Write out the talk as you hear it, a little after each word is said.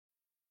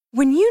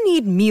When you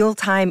need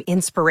mealtime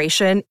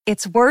inspiration,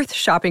 it's worth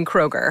shopping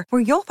Kroger,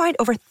 where you'll find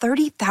over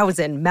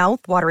 30,000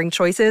 mouth-watering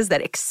choices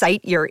that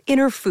excite your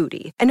inner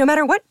foodie. And no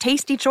matter what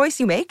tasty choice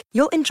you make,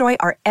 you'll enjoy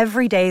our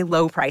everyday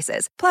low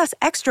prices, plus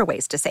extra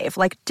ways to save,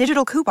 like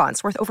digital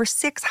coupons worth over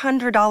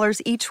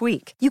 $600 each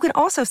week. You can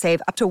also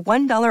save up to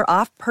 $1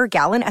 off per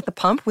gallon at the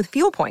pump with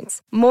fuel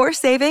points. More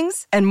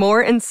savings and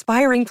more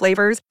inspiring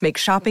flavors make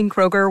shopping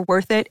Kroger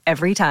worth it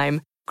every time.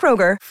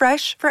 Kroger,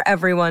 fresh for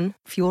everyone.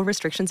 Fuel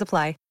restrictions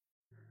apply.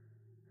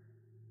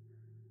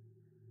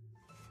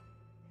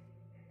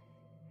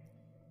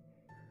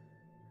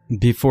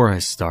 Before I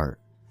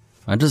start,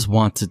 I just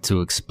wanted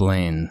to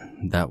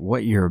explain that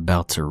what you're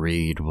about to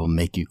read will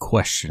make you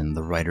question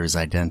the writer's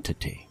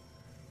identity.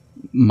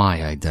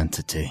 My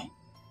identity.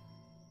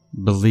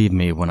 Believe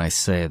me when I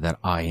say that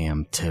I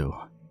am too.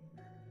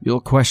 You'll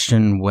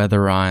question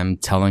whether I'm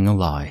telling a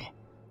lie,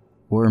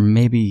 or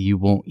maybe you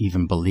won't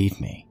even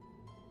believe me,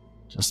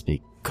 just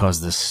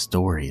because this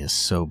story is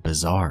so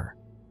bizarre.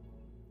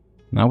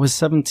 I was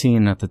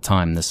 17 at the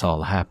time this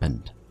all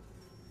happened.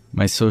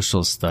 My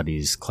social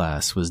studies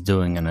class was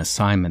doing an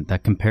assignment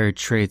that compared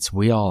traits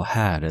we all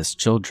had as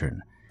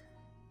children.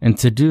 And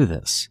to do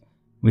this,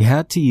 we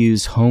had to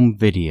use home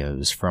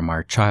videos from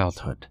our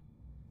childhood.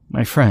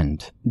 My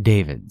friend,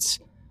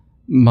 David's,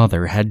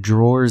 mother had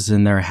drawers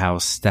in their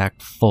house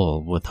stacked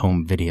full with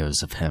home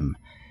videos of him,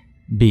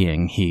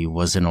 being he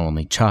was an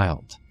only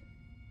child.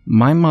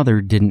 My mother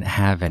didn't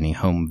have any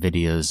home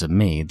videos of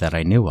me that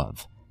I knew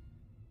of.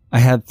 I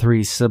had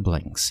 3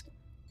 siblings,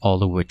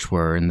 all of which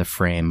were in the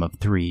frame of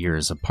 3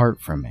 years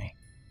apart from me.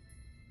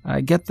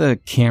 I get the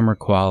camera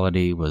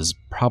quality was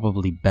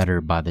probably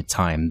better by the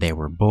time they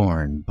were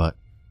born, but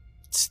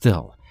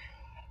still,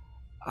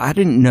 I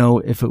didn't know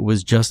if it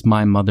was just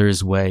my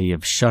mother's way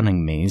of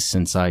shunning me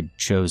since I'd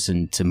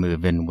chosen to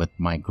move in with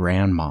my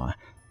grandma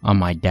on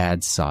my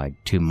dad's side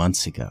 2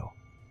 months ago.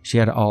 She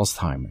had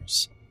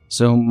Alzheimer's,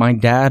 so my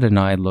dad and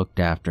I looked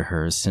after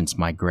her since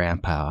my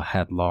grandpa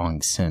had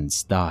long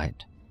since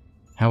died.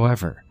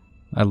 However,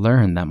 I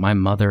learned that my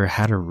mother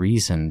had a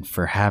reason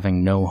for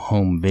having no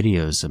home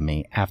videos of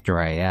me after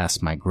I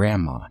asked my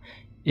grandma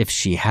if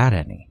she had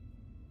any.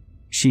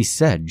 She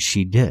said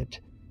she did,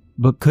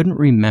 but couldn't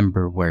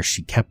remember where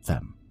she kept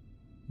them,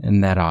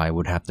 and that I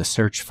would have to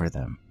search for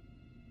them.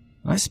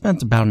 I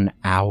spent about an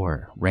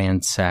hour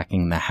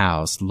ransacking the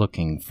house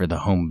looking for the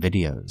home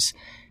videos,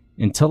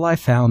 until I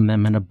found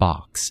them in a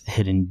box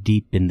hidden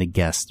deep in the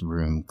guest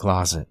room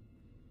closet.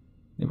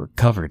 They were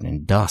covered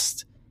in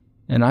dust,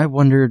 and I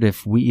wondered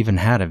if we even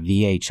had a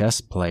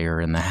VHS player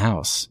in the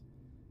house.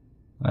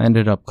 I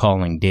ended up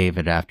calling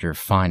David after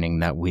finding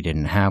that we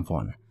didn't have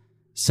one,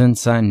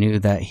 since I knew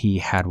that he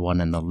had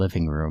one in the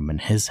living room in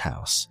his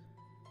house.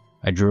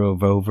 I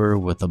drove over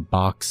with a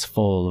box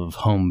full of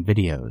home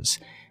videos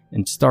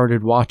and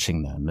started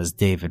watching them as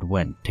David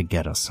went to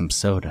get us some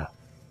soda.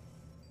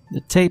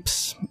 The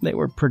tapes, they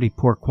were pretty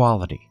poor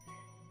quality.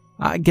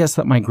 I guess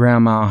that my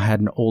grandma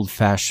had an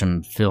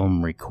old-fashioned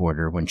film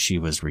recorder when she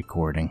was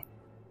recording.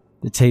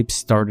 The tapes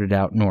started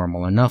out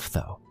normal enough,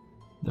 though.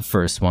 The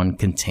first one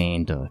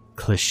contained a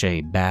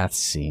cliché bath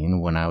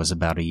scene when I was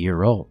about a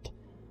year old.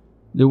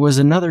 There was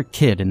another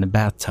kid in the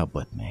bathtub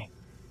with me,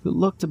 who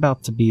looked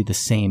about to be the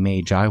same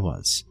age I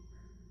was.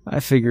 I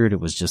figured it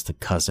was just a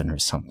cousin or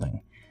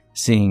something,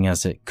 seeing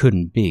as it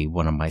couldn't be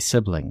one of my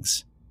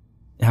siblings.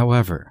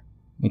 However,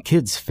 the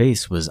kid's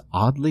face was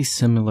oddly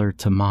similar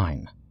to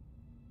mine.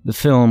 The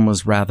film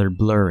was rather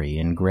blurry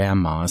and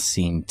Grandma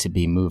seemed to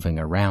be moving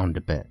around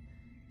a bit,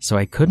 so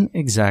I couldn't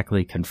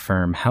exactly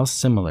confirm how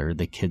similar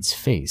the kid's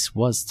face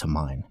was to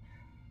mine.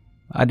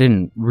 I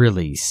didn't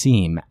really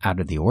seem out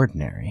of the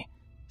ordinary,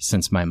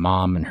 since my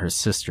mom and her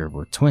sister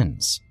were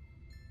twins.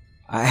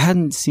 I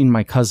hadn't seen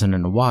my cousin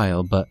in a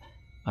while, but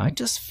I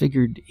just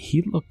figured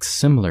he looked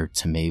similar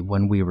to me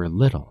when we were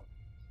little.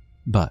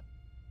 But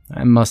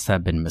I must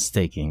have been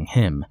mistaking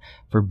him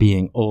for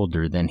being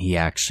older than he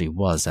actually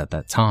was at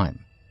that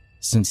time,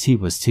 since he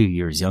was 2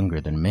 years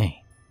younger than me.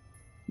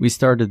 We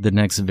started the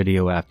next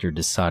video after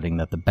deciding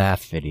that the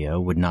bath video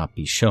would not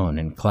be shown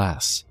in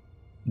class.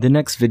 The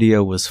next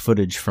video was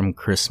footage from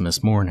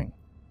Christmas morning.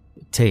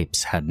 The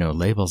tapes had no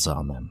labels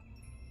on them,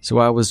 so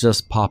I was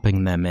just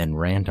popping them in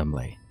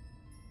randomly.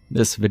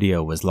 This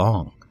video was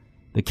long.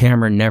 The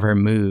camera never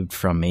moved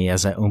from me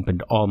as I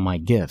opened all my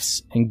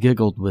gifts and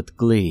giggled with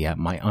glee at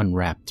my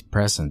unwrapped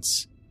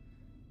presents.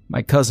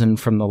 My cousin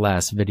from the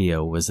last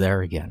video was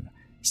there again,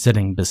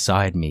 sitting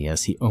beside me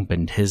as he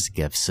opened his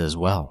gifts as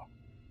well.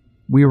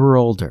 We were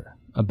older,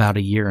 about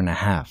 1.5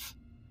 years.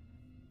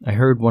 I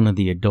heard one of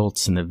the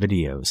adults in the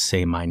video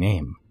say my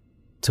name,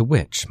 to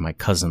which my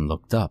cousin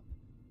looked up.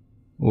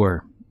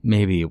 Or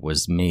maybe it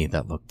was me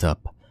that looked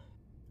up.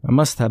 I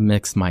must have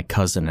mixed my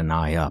cousin and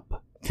I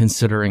up,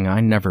 considering I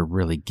never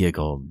really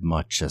giggled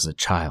much as a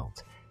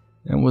child,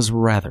 and was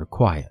rather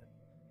quiet.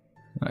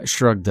 I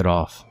shrugged it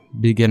off,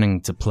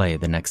 beginning to play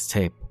the next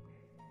tape.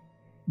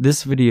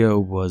 This video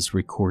was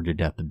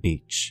recorded at the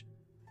beach.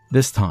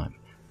 This time,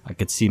 I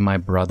could see my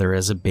brother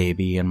as a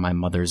baby in my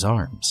mother's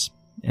arms.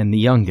 and the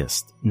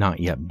youngest not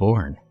yet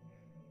born.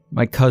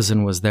 My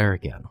cousin was there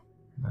again.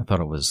 I thought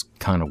it was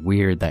kind of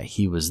weird that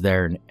he was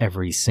there in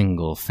every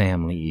single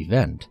family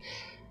event,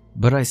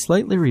 but I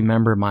slightly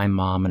remember my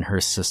mom and her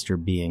sister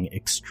being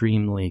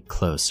extremely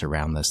close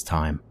around this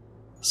time,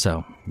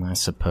 so I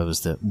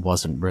supposed it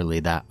wasn't really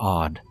that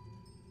odd.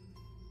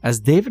 As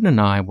David and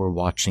I were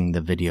watching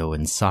the video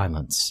in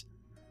silence,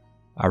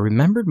 I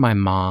remembered my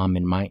mom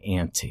and my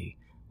auntie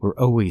were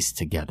always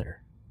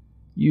together,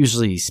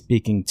 usually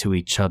speaking to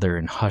each other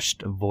in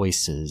hushed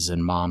voices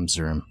in Mom's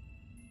room.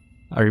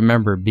 I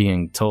remember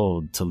being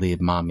told to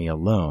leave Mommy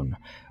alone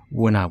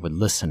when I would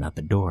listen at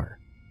the door.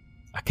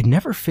 I could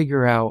never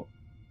figure out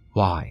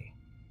why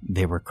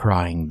they were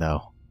crying,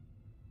 though.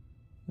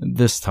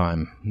 This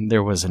time,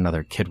 there was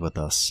another kid with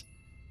us.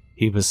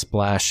 He was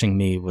splashing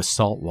me with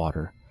salt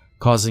water,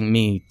 causing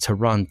me to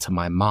run to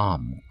my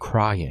mom,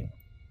 crying.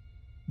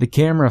 The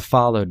camera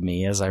followed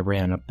me as I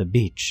ran up the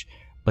beach,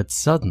 but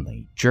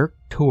suddenly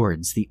jerked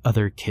towards the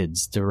other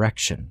kid's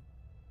direction,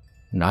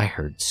 and I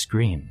heard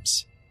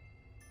screams.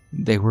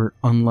 They were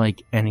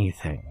unlike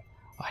anything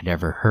I'd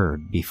ever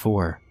heard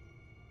before.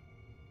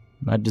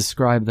 I'd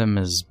describe them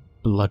as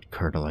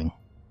blood-curdling.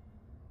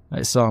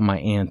 I saw my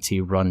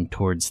auntie run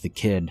towards the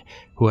kid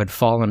who had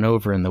fallen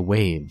over in the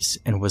waves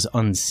and was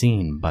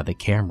unseen by the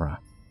camera.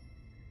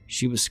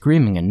 She was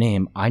screaming a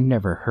name I'd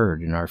never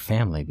heard in our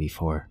family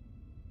before.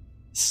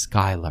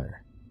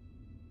 Skylar.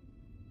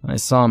 I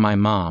saw my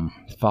mom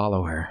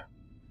follow her.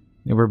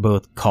 They were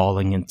both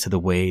calling into the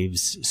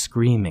waves,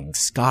 screaming,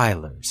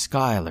 "Skylar,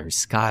 Skylar,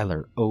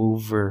 Skylar,"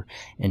 over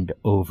and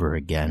over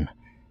again.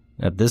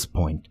 At this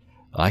point,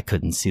 I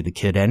couldn't see the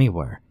kid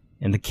anywhere,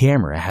 and the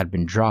camera had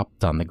been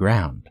dropped on the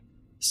ground,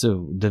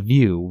 so the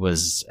view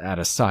was at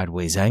a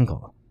sideways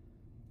angle.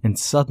 And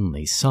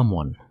suddenly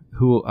someone,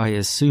 who I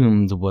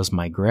assumed was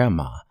my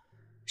grandma,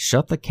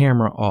 shut the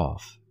camera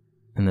off,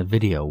 and the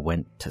video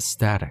went to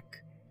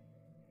static.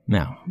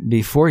 Now,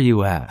 before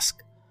you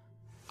ask,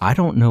 I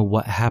don't know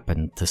what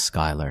happened to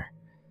Skylar.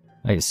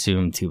 I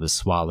assumed he was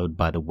swallowed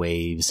by the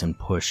waves and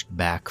pushed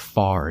back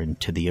far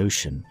into the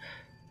ocean,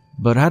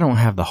 but I don't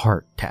have the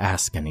heart to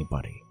ask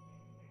anybody.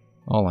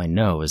 All I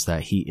know is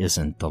that he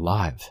isn't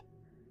alive.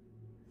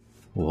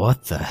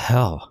 "What the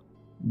hell?"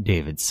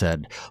 David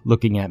said,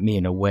 looking at me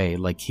in a way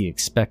like he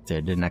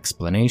expected an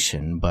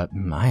explanation, but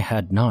I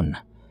had none.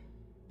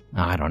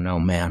 "I don't know,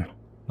 man,"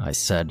 I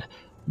said.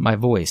 My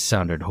voice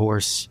sounded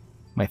hoarse.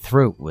 My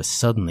throat was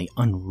suddenly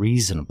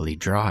unreasonably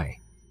dry.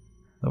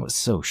 I was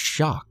so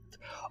shocked,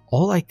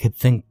 all I could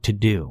think to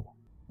do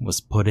was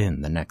put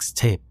in the next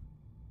tape,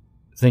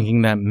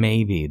 thinking that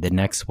maybe the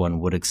next one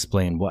would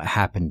explain what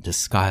happened to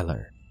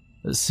Skylar,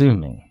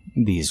 assuming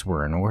these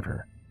were in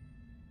order.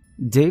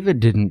 David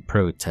didn't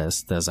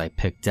protest as I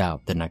picked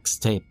out the next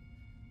tape.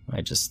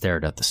 I just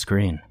stared at the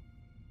screen.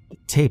 The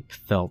tape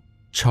felt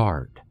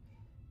charred,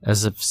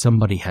 as if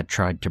somebody had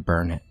tried to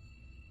burn it.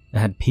 It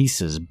had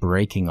pieces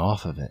breaking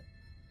off of it.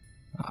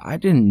 I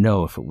didn't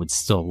know if it would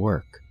still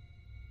work.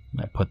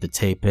 I put the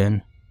tape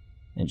in,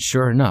 and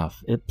sure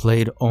enough, it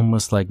played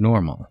almost like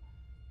normal,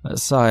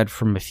 aside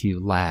from a few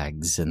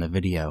lags in the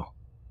video.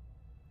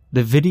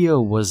 The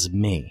video was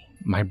me,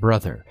 my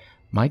brother,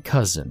 my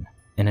cousin,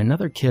 and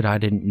another kid I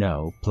didn't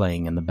know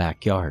playing in the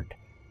backyard.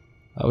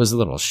 I was a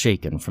little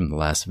shaken from the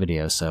last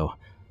video, so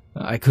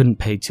I couldn't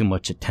pay too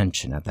much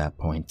attention at that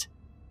point.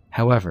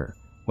 However,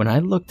 when I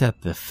looked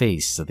at the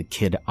face of the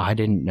kid I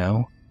didn't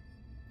know,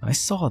 I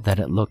saw that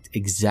it looked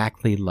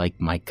exactly like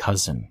my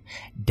cousin,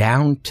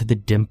 down to the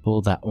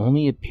dimple that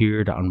only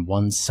appeared on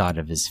one side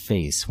of his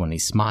face when he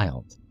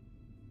smiled.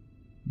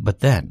 But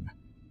then,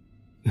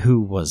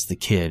 who was the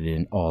kid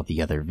in all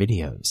the other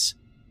videos?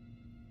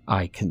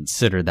 I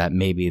considered that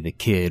maybe the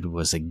kid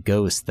was a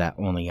ghost that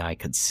only I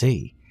could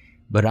see,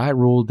 but I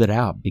ruled it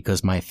out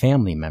because my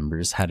family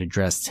members had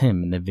addressed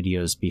him in the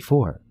videos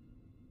before.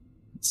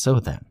 So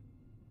then,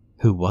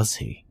 who was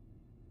he?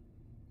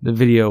 The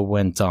video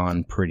went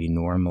on pretty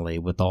normally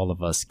with all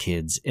of us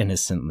kids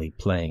innocently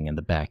playing in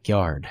the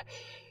backyard,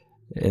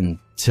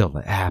 until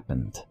it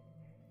happened.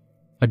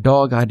 A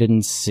dog I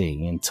didn't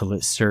see until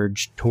it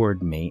surged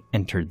toward me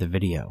entered the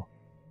video.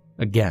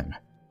 Again,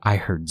 I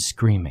heard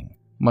screaming,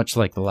 much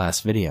like the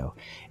last video,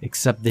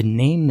 except the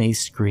name they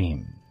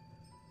screamed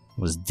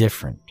was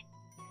different.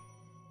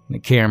 The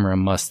camera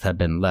must have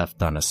been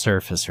left on a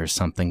surface or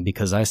something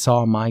because I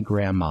saw my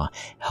grandma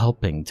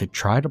helping to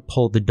try to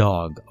pull the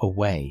dog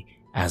away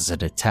as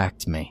it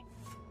attacked me.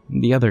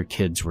 The other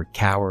kids were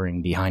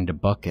cowering behind a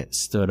bucket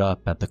stood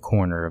up at the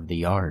corner of the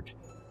yard.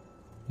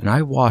 And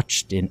I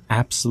watched in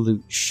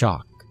absolute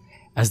shock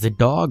as the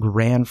dog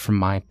ran from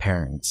my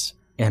parents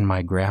and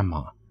my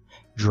grandma,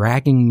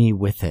 dragging me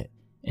with it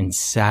and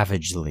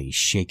savagely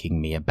shaking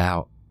me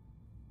about.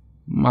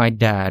 My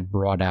dad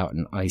brought out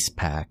an ice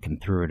pack and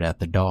threw it at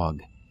the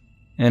dog,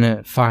 and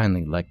it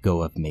finally let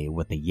go of me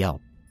with a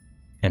yelp,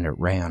 and it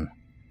ran.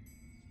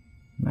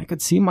 I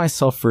could see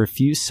myself for a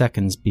few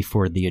seconds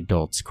before the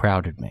adults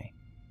crowded me.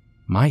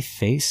 My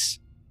face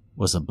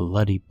was a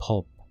bloody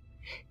pulp.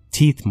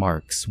 Teeth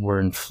marks were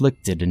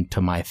inflicted into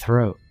my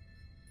throat.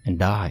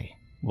 and I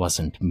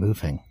wasn't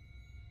moving.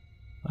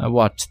 I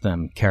watched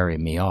them carry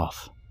me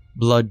off,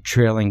 blood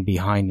trailing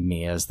behind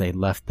me as they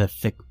left the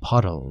thick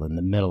puddle in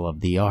the middle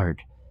of the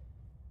yard.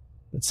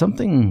 But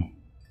something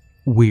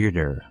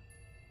weirder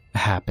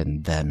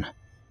happened then.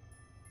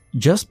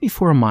 Just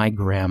before my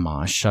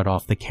grandma shut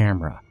off the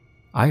camera,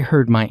 I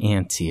heard my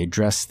auntie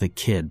address the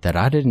kid that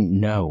I didn't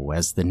know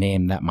as the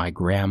name that my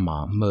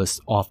grandma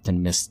most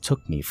often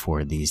mistook me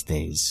for these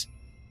days.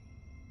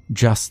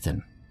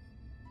 Justin.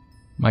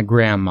 My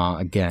grandma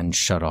again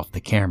shut off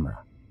the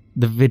camera,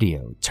 the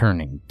video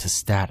turning to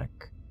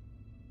static.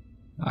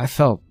 I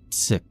felt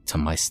sick to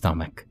my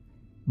stomach,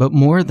 but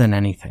more than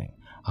anything,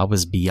 I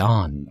was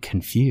beyond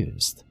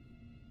confused.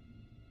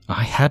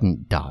 I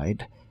hadn't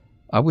died.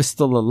 I was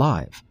still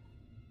alive.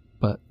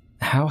 But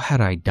how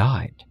had I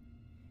died?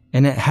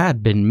 And it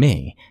had been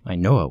me. I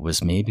know it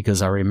was me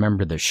because I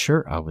remember the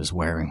shirt I was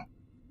wearing.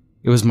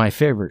 It was my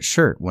favorite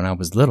shirt when I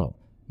was little,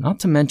 not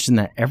to mention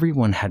that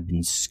everyone had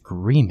been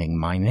screaming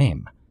my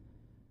name.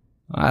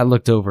 I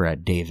looked over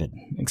at David,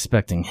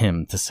 expecting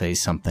him to say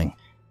something,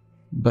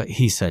 but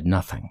he said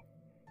nothing.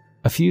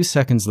 A few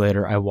seconds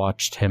later, I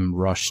watched him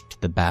rush to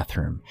the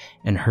bathroom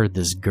and heard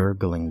this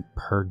gurgling,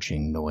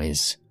 purging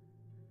noise.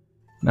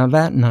 Now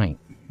that night,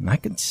 I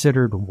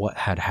considered what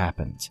had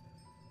happened.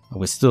 I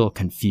was still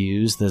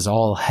confused as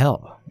all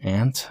hell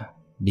and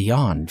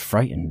beyond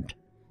frightened.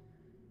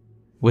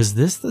 Was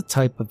this the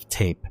type of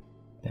tape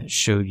that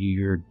showed you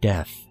your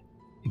death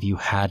if you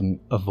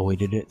hadn't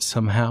avoided it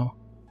somehow?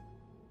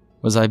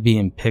 Was I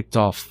being picked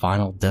off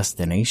Final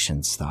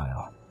Destination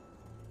style?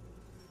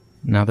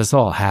 Now this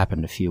all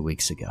happened a few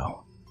weeks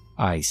ago.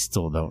 I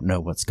still don't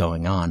know what's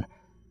going on.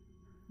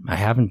 I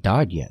haven't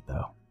died yet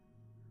though.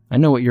 I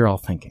know what you're all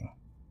thinking.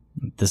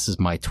 This is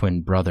my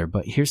twin brother,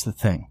 but here's the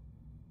thing.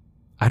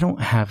 I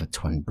don't have a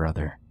twin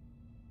brother.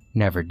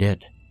 Never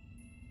did.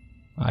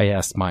 I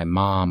asked my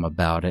mom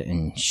about it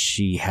and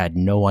she had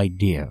no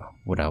idea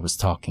what I was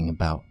talking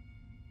about.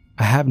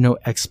 I have no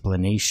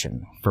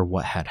explanation for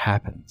what had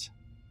happened.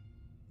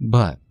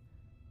 But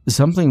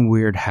something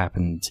weird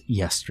happened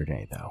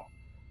yesterday though.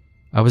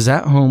 I was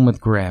at home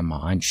with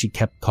Grandma and she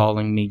kept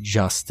calling me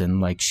Justin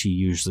like she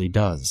usually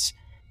does.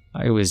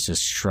 I always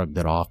just shrugged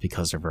it off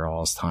because of her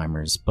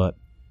Alzheimer's, but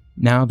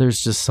now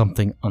there's just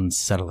something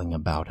unsettling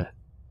about it.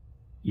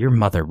 Your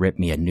mother ripped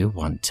me a new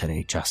one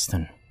today,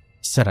 Justin.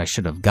 Said I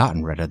should have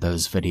gotten rid of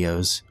those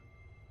videos.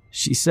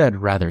 She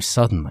said rather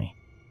suddenly.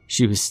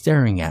 She was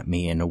staring at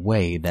me in a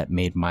way that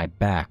made my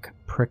back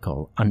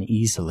prickle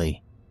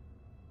uneasily.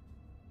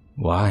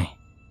 Why?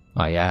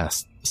 I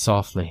asked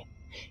softly,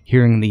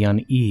 hearing the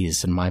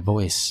unease in my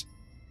voice.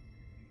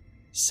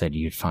 Said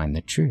you'd find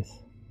the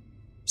truth.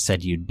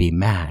 Said you'd be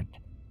mad.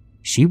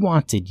 She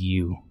wanted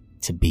you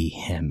to be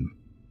him,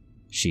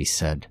 she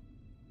said.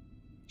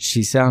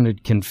 She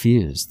sounded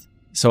confused,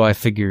 so I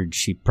figured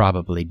she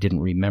probably didn't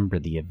remember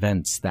the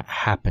events that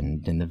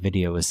happened in the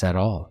videos at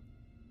all.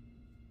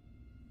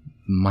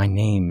 My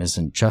name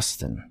isn't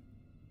Justin,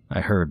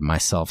 I heard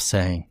myself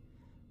saying,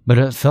 but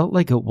it felt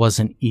like it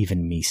wasn't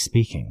even me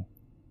speaking.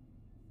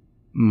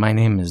 My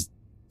name is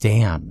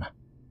Dan,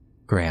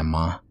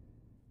 Grandma.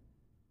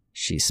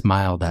 She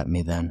smiled at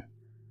me then,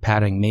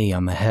 patting me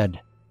on the head.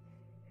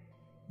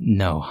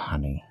 No,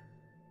 honey,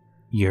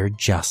 you're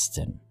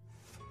Justin.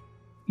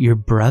 Your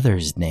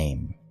brother's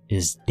name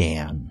is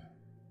Dan.